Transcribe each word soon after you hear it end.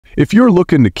If you're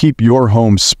looking to keep your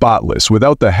home spotless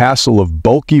without the hassle of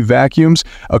bulky vacuums,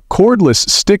 a cordless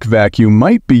stick vacuum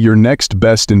might be your next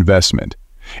best investment.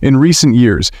 In recent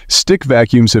years, stick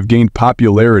vacuums have gained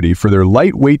popularity for their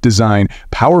lightweight design,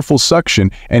 powerful suction,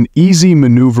 and easy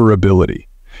maneuverability.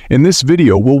 In this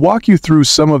video, we'll walk you through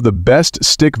some of the best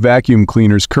stick vacuum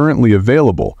cleaners currently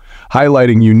available,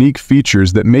 highlighting unique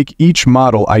features that make each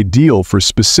model ideal for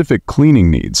specific cleaning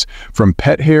needs, from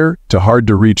pet hair to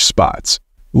hard-to-reach spots.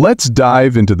 Let's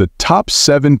dive into the top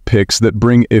 7 picks that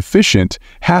bring efficient,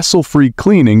 hassle-free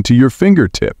cleaning to your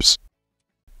fingertips.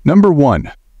 Number 1.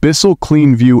 Bissell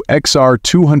CleanView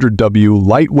XR200W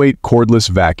Lightweight Cordless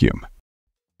Vacuum.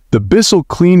 The Bissell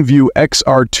CleanView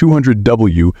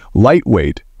XR200W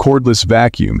Lightweight Cordless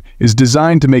Vacuum is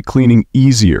designed to make cleaning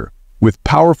easier, with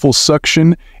powerful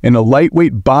suction and a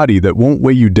lightweight body that won't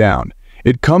weigh you down.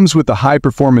 It comes with a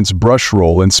high-performance brush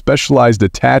roll and specialized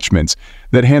attachments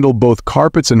that handle both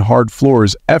carpets and hard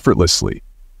floors effortlessly.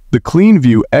 The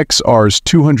CleanView XR's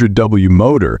 200W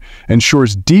motor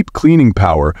ensures deep cleaning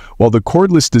power, while the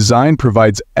cordless design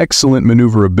provides excellent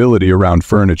maneuverability around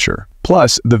furniture.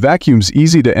 Plus, the vacuum's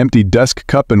easy-to-empty dust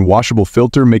cup and washable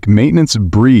filter make maintenance a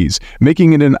breeze,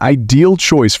 making it an ideal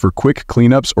choice for quick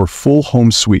cleanups or full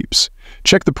home sweeps.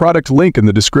 Check the product link in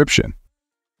the description.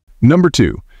 Number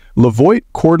 2. Levoit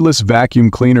Cordless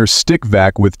Vacuum Cleaner Stick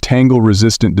Vac with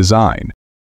Tangle-Resistant Design.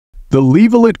 The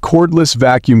Levoit Cordless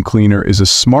Vacuum Cleaner is a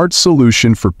smart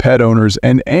solution for pet owners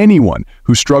and anyone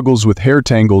who struggles with hair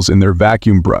tangles in their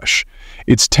vacuum brush.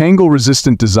 Its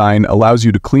tangle-resistant design allows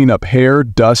you to clean up hair,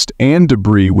 dust, and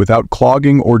debris without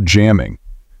clogging or jamming.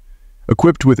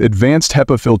 Equipped with advanced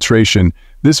HEPA filtration,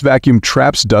 this vacuum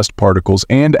traps dust particles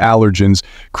and allergens,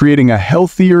 creating a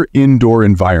healthier indoor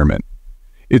environment.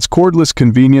 Its cordless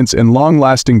convenience and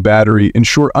long-lasting battery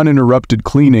ensure uninterrupted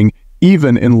cleaning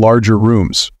even in larger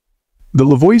rooms. The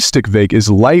Levoit Stick Vac is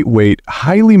lightweight,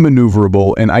 highly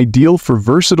maneuverable, and ideal for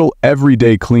versatile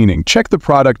everyday cleaning. Check the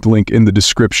product link in the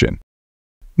description.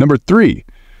 Number 3.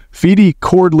 Fede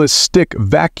Cordless Stick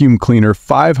Vacuum Cleaner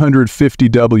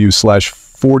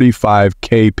 550W/45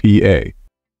 kPa.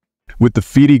 With the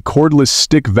Fede Cordless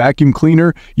Stick Vacuum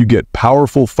Cleaner, you get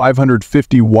powerful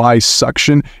 550W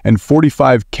suction and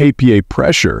 45 kPa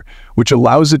pressure, which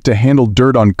allows it to handle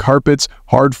dirt on carpets,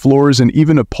 hard floors, and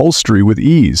even upholstery with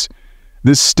ease.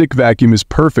 This stick vacuum is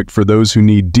perfect for those who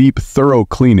need deep, thorough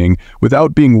cleaning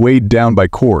without being weighed down by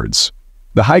cords.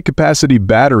 The high-capacity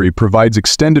battery provides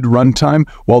extended runtime,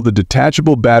 while the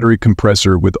detachable battery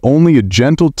compressor with only a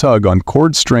gentle tug on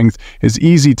cord strength is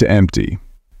easy to empty.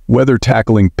 Whether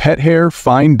tackling pet hair,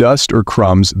 fine dust, or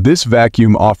crumbs, this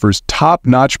vacuum offers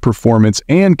top-notch performance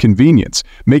and convenience,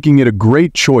 making it a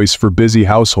great choice for busy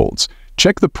households.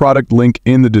 Check the product link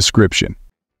in the description.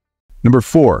 Number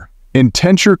 4.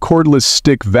 Intenture Cordless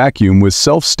Stick Vacuum with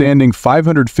Self-Standing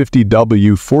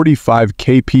 550W 45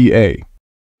 kPa.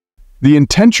 The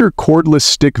Intenture Cordless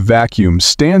Stick Vacuum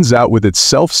stands out with its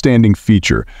self-standing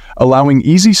feature, allowing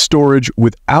easy storage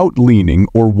without leaning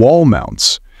or wall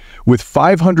mounts. With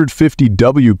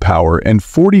 550W power and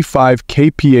 45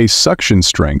 kPa suction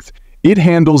strength, it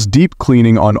handles deep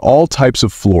cleaning on all types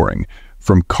of flooring,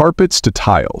 from carpets to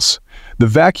tiles. The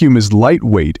vacuum is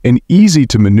lightweight and easy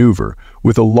to maneuver,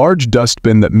 with a large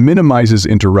dustbin that minimizes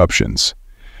interruptions.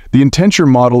 The Intenture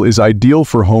model is ideal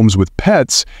for homes with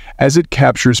pets, as it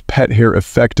captures pet hair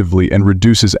effectively and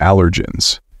reduces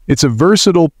allergens. It's a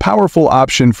versatile, powerful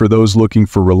option for those looking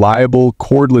for reliable,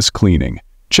 cordless cleaning.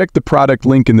 Check the product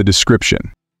link in the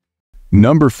description.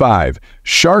 Number 5.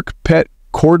 Shark Pet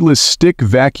Cordless Stick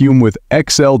Vacuum with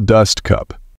XL Dust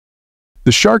Cup.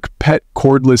 The Shark Pet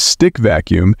Cordless Stick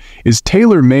Vacuum is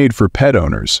tailor-made for pet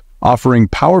owners, offering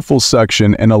powerful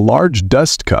suction and a large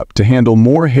dust cup to handle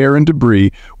more hair and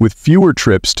debris with fewer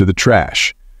trips to the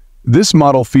trash. This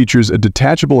model features a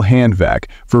detachable hand vac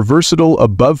for versatile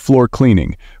above-floor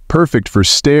cleaning, perfect for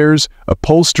stairs,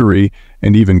 upholstery,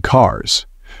 and even cars.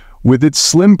 With its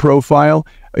slim profile,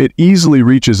 it easily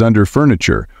reaches under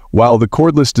furniture, while the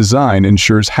cordless design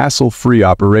ensures hassle-free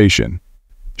operation.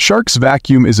 Shark's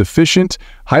vacuum is efficient,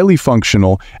 highly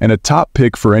functional, and a top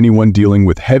pick for anyone dealing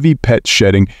with heavy pet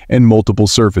shedding and multiple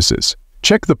surfaces.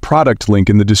 Check the product link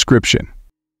in the description.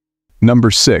 Number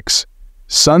 6.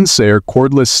 Sunsair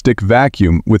Cordless Stick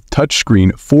Vacuum with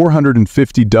Touchscreen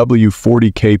 450W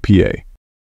 40 kPa.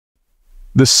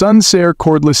 The Sunsair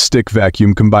Cordless Stick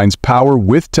Vacuum combines power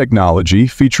with technology,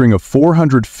 featuring a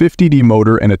 450D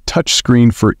motor and a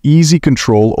touchscreen for easy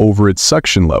control over its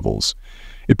suction levels.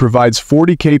 It provides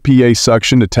 40 kPa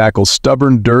suction to tackle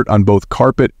stubborn dirt on both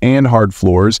carpet and hard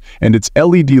floors, and its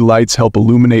LED lights help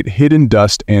illuminate hidden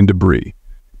dust and debris.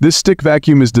 This stick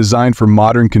vacuum is designed for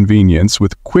modern convenience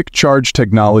with quick charge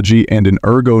technology and an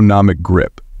ergonomic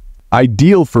grip.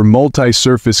 Ideal for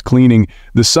multi-surface cleaning,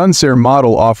 the Sunsair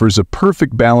model offers a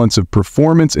perfect balance of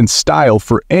performance and style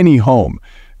for any home.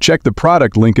 Check the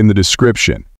product link in the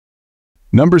description.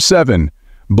 Number 7.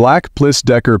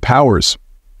 BLACK+DECKER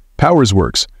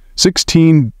PowersWorks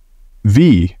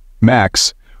 16V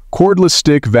Max Cordless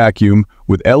Stick Vacuum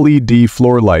with LED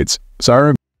floor lights.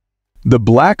 The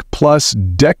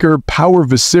BLACK+DECKER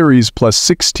PowerVac Series Plus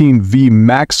 16V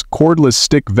Max Cordless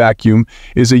Stick Vacuum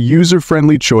is a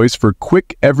user-friendly choice for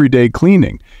quick, everyday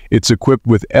cleaning. It's equipped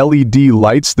with LED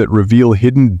lights that reveal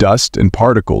hidden dust and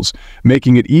particles,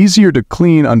 making it easier to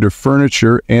clean under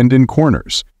furniture and in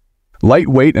corners.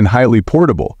 Lightweight and highly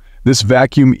portable, this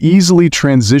vacuum easily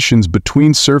transitions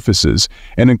between surfaces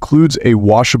and includes a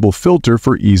washable filter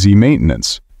for easy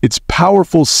maintenance. Its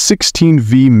powerful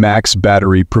 16V Max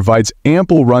battery provides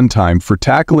ample runtime for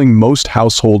tackling most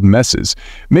household messes,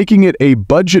 making it a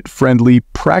budget-friendly,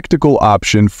 practical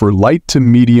option for light to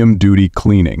medium-duty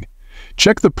cleaning.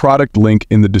 Check the product link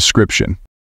in the description.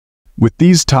 With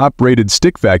these top-rated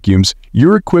stick vacuums,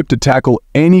 you're equipped to tackle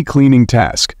any cleaning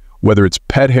task, whether it's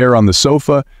pet hair on the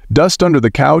sofa, dust under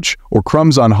the couch, or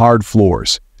crumbs on hard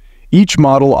floors. Each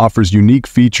model offers unique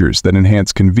features that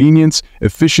enhance convenience,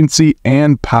 efficiency,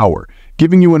 and power,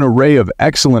 giving you an array of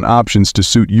excellent options to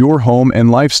suit your home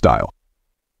and lifestyle.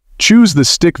 Choose the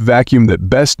stick vacuum that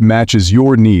best matches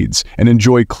your needs and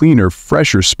enjoy cleaner,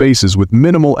 fresher spaces with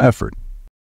minimal effort.